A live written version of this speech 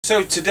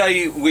So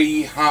today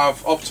we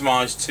have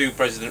optimised two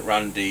President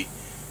Randy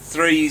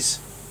 3s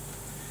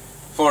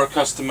for a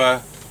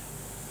customer.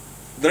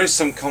 There is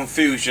some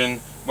confusion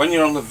when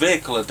you're on the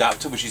vehicle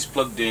adapter, which is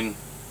plugged in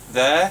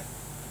there.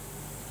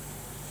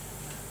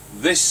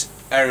 This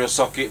aerial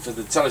socket for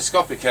the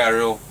telescopic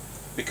aerial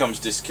becomes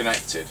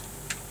disconnected.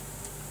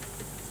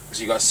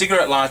 So you've got a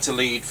cigarette lighter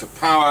lead for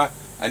power,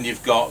 and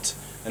you've got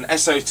an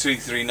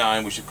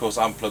SO239, which of course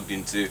I'm plugged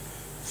into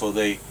for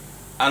the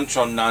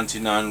Antron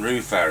 99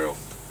 roof aerial.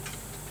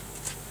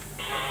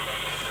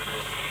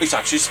 It's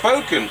actually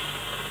spoken.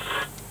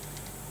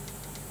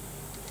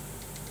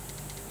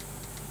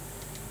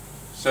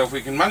 So if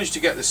we can manage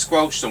to get the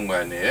squelch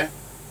somewhere near.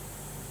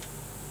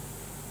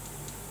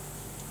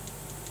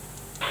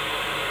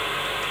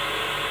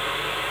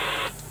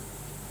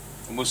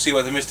 And we'll see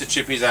whether Mr.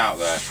 Chippie's out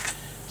there.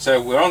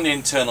 So we're on the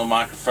internal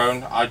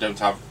microphone. I don't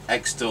have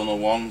external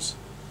ones.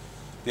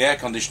 The air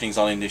conditioning's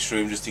on in this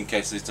room just in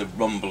case there's a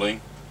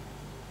rumbling.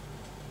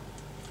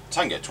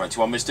 Tango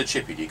 21, Mr.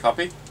 Chippie, do you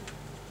copy? Tango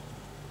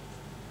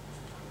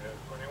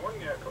 21,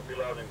 yeah, copy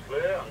loud and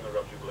clear, and the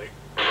Roger bleep.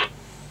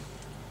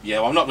 Yeah,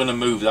 well, I'm not going to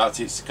move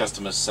that, it's the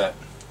customer's set.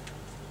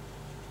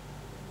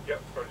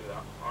 Yep, roger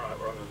that. Alright,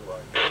 we're on the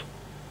way.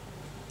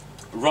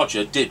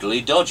 Roger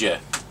diddly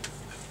dodger.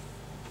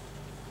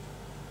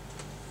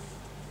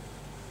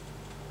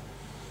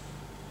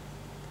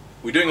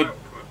 We're doing a... At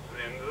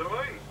the end of the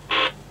lane.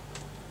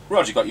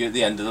 Roger got you at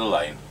the end of the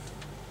lane.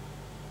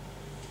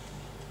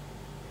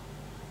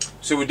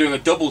 So we're doing a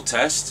double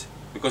test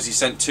because he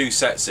sent two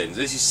sets in.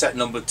 This is set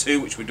number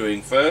 2, which we're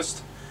doing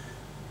first,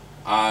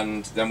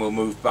 and then we'll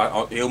move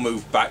back. He'll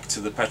move back to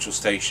the petrol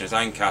station at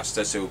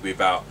Ancaster, so it'll be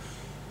about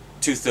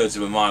 2/3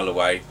 of a mile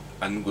away,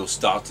 and we'll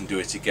start and do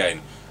it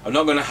again. I'm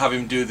not going to have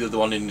him do the other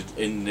one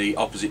in the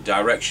opposite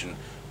direction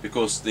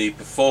because the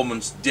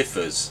performance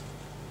differs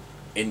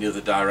in the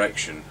other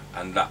direction,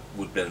 and that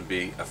would then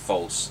be a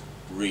false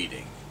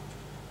reading.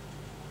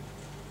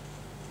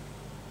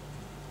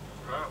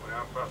 Right, we're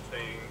now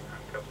passing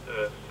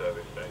Ancaster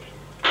service station.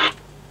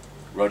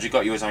 Roger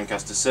got you at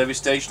Ancaster service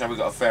station. Have we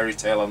got a fairy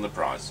tale on the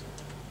price?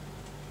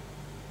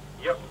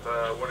 Yep,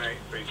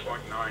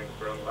 183.9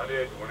 for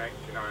unleaded,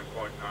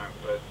 189.9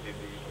 for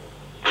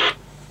diesel.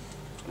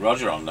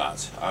 Roger on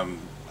that. I'm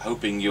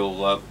hoping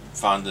you'll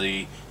find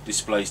the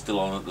display still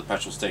on at the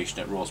petrol station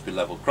at Rawsby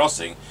Level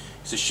Crossing.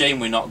 It's a shame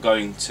we're not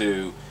going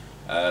to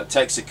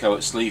Texaco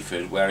at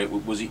Sleaford, where it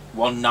was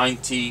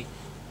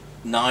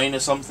 199 or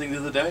something the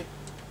other day.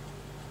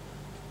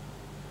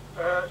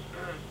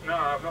 No,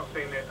 I've not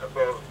seen it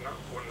above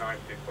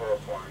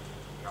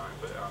 194.9,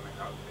 but I mean that's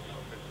enough,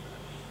 isn't it?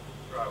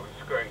 Right, we're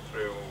just going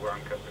through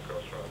Ancaster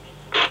Crossroads.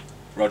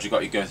 Roger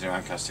got you going through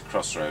Ancaster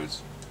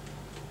Crossroads.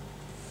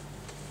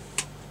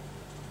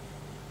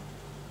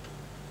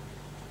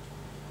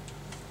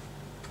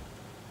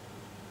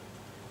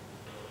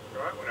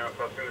 Right, we're now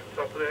passing the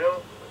top of the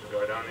hill. Let's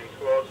go down in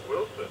towards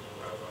Wilson.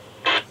 Over.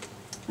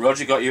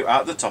 Roger got you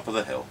at the top of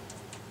the hill.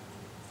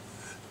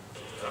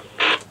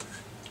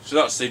 So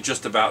that's the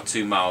just about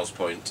 2 miles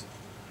point.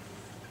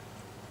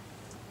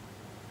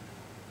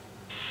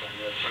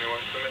 Tango 21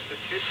 for Mr.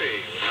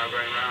 Chippie. We're now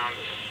going round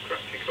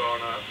Scratchy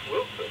Corner,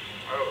 Wilson.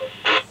 Over.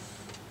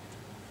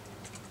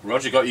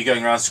 Roger got you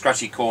going around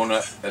Scratchy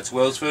Corner at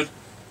Wilsford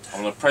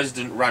on a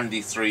President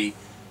Randy 3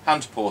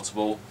 hand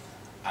portable,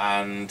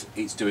 and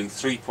it's doing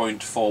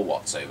 3.4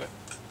 watts over.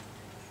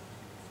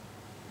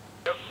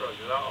 Yep,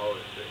 roger that, all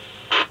is.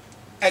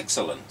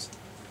 Excellent.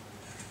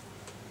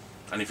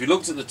 And if you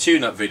looked at the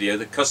tune-up video,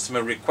 the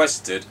customer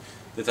requested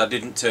that I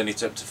didn't turn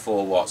it up to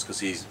 4 watts because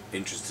he's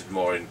interested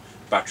more in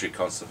battery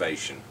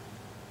conservation.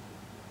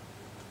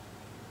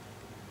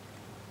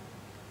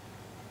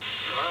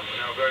 Right, we're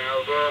now going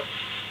over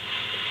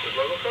the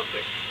level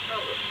crossing.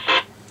 Over.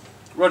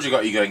 Roger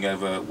got you going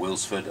over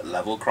Wilsford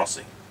Level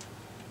Crossing.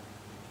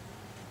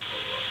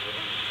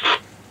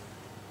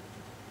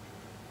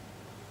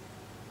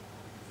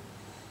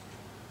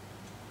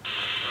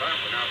 Right,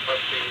 we're now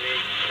passing the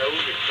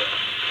Kelby turn. Over.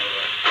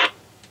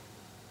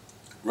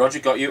 Roger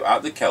got you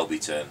at the Kelby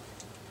turn.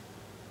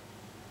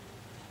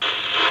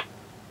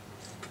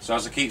 So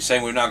as I keep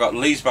saying, we've now got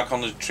leaves back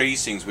on the tree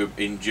sings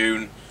in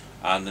June,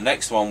 and the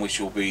next one, which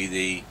will be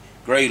the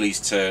Greyleys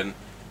turn,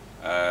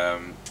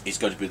 is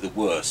going to be the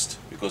worst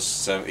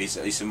because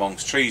it's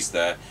amongst trees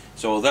there.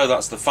 So although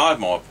that's the 5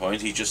 mile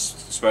point, he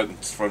just spoken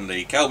from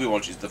the Kelby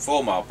one, which is the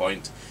 4 mile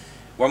point.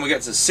 When we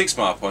get to the 6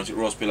 mile point at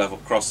Rawsby Level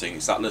Crossing,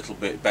 it's that little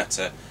bit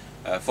better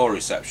for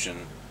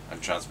reception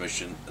and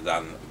transmission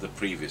than the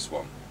previous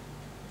one.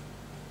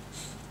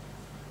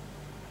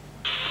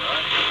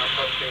 Right, we're now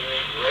passing the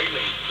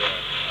Greyleys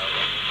turn.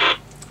 Over.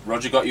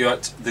 Roger got you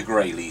at the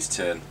Greyleys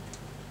turn.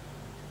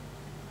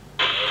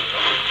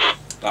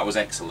 That was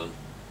excellent.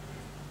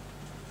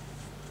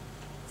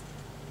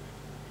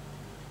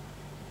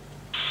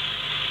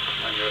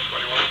 Tango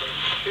 21 from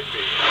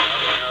Chippie. Now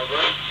going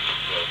over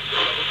Rawsby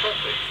Level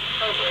Crossing.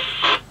 Over.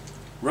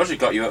 Roger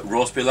got you at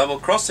Rawsby Level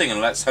Crossing, and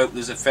let's hope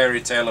there's a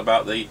fairy tale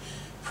about the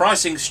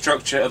pricing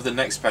structure of the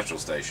next petrol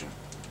station.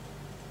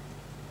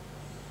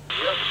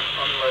 Yep.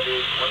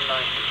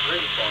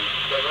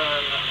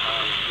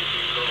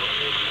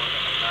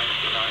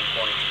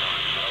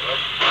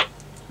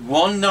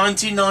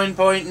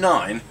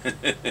 199.9.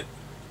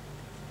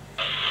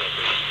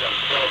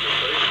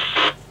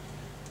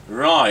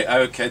 Right,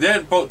 okay. They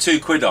didn't put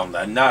 £2 on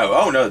then. No.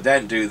 Oh no, they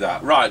didn't do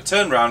that. Right,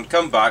 turn round,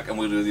 come back, and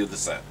we'll do the other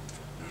set.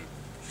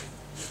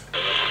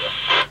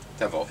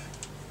 10-4.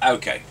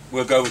 Okay,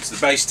 we'll go to the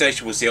base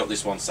station. We'll see what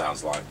this one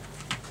sounds like.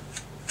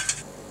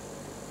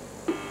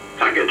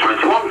 Tango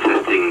 21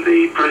 testing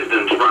the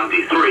President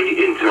Randy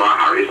 3 into our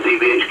Harris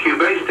CBHQ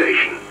base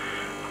station.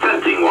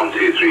 Testing 1,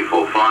 2, 3,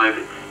 4, 5,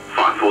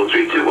 5, 4,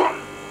 3, 2,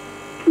 1.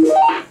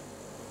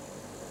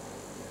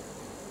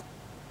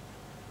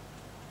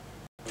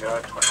 Yeah,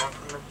 21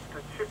 from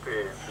Mr.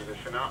 Chippie,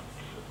 position up,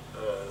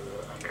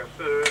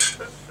 Lancaster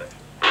station.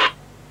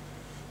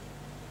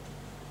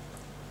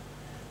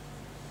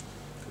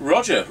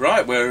 Roger.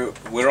 Right,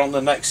 we're on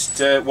the next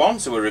one,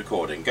 so we're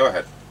recording. Go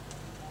ahead.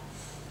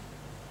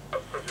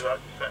 Roger that,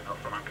 setting off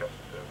from Lancaster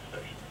service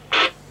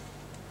station.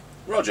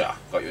 Roger.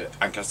 Got you at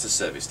Ancaster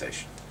service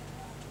station.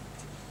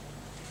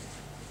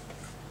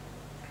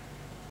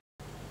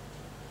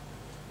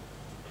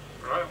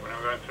 Right, we're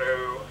now going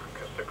through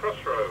Lancaster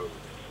Crossroads.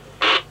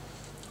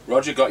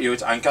 Roger. Got you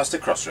at Ancaster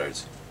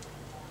Crossroads.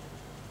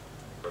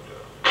 Roger.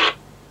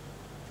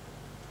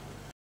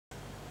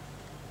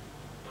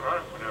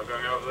 Right, we're now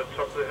going over the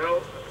top of the hill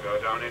as we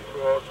go down in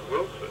towards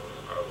Wilson.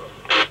 Over.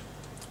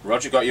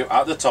 Roger. Got you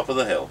at the top of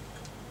the hill.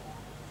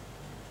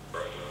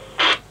 Roger.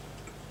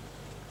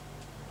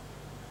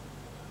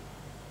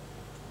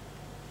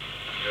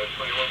 Go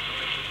 21 from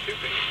Mr.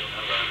 Chippie,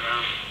 now going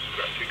around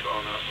Scratchy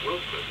Corner,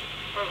 Wilson.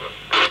 Over.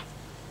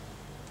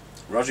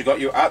 Roger. Got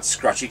you at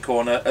Scratchy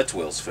Corner at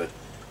Wilsford.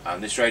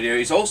 And this radio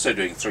is also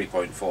doing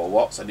 3.4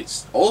 watts, and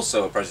it's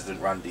also a President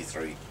Randy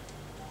 3.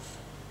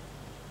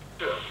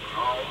 Yeah,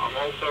 I'm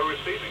also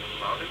receiving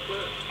loud and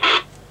clear.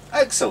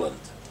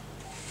 Excellent.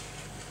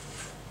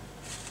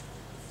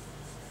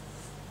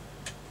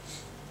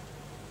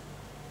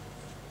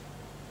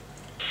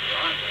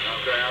 Right, we're now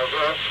going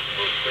over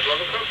Wilsford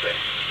Level Crossing.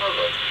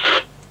 Over.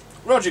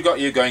 Roger. Got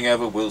you going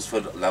over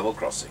Wilsford Level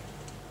Crossing.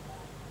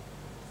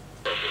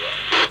 Roger that.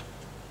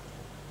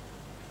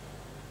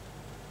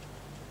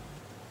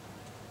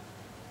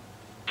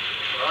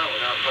 Right,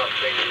 we're now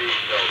passing the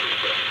Selby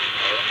turn.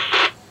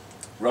 Over.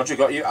 Roger.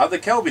 Got you at the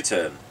Kelby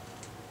turn.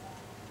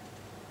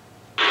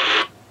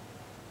 Right,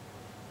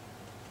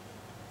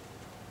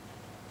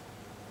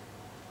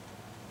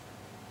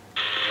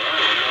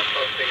 we're now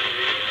passing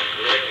the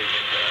Grayley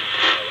turn.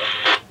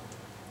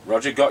 Over.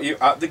 Roger. Got you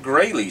at the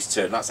Greyleys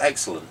turn. That's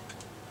excellent.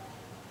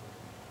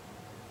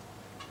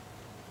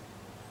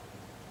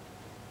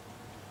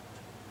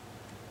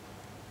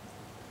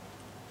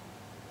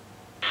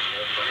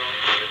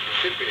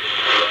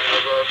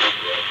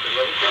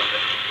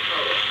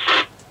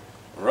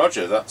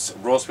 Roger, that's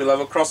Rossby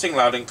Level Crossing,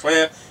 loud and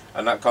clear,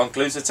 and that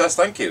concludes the test.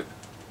 Thank you.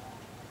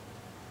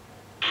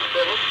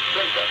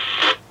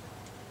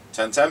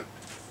 10-10.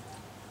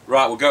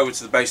 Right, we'll go over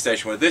to the base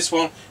station with this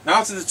one. Now,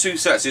 out of the two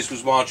sets, this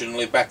was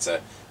marginally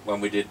better when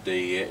we did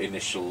the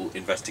initial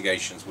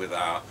investigations with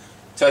our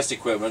test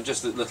equipment,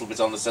 just a little bit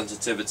on the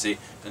sensitivity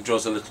and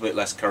draws a little bit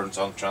less current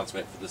on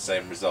transmit for the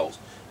same result.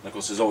 And of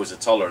course, there's always a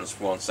tolerance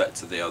from one set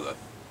to the other.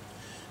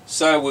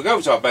 So we'll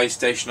go to our base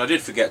station. I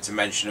did forget to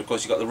mention, of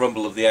course, you've got the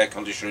rumble of the air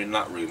conditioner in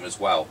that room as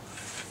well.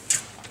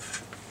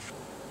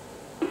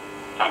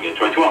 Tango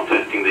 21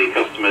 testing the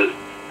customer's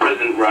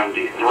President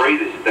Randy 3,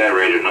 this is their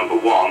radio number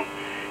 1,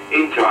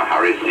 into our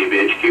Harris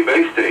CBHQ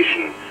base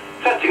station.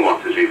 Testing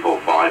 1, 2, 3,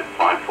 4, 5,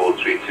 5, 4,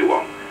 3, 2,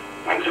 1.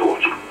 Thanks for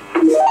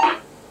watching.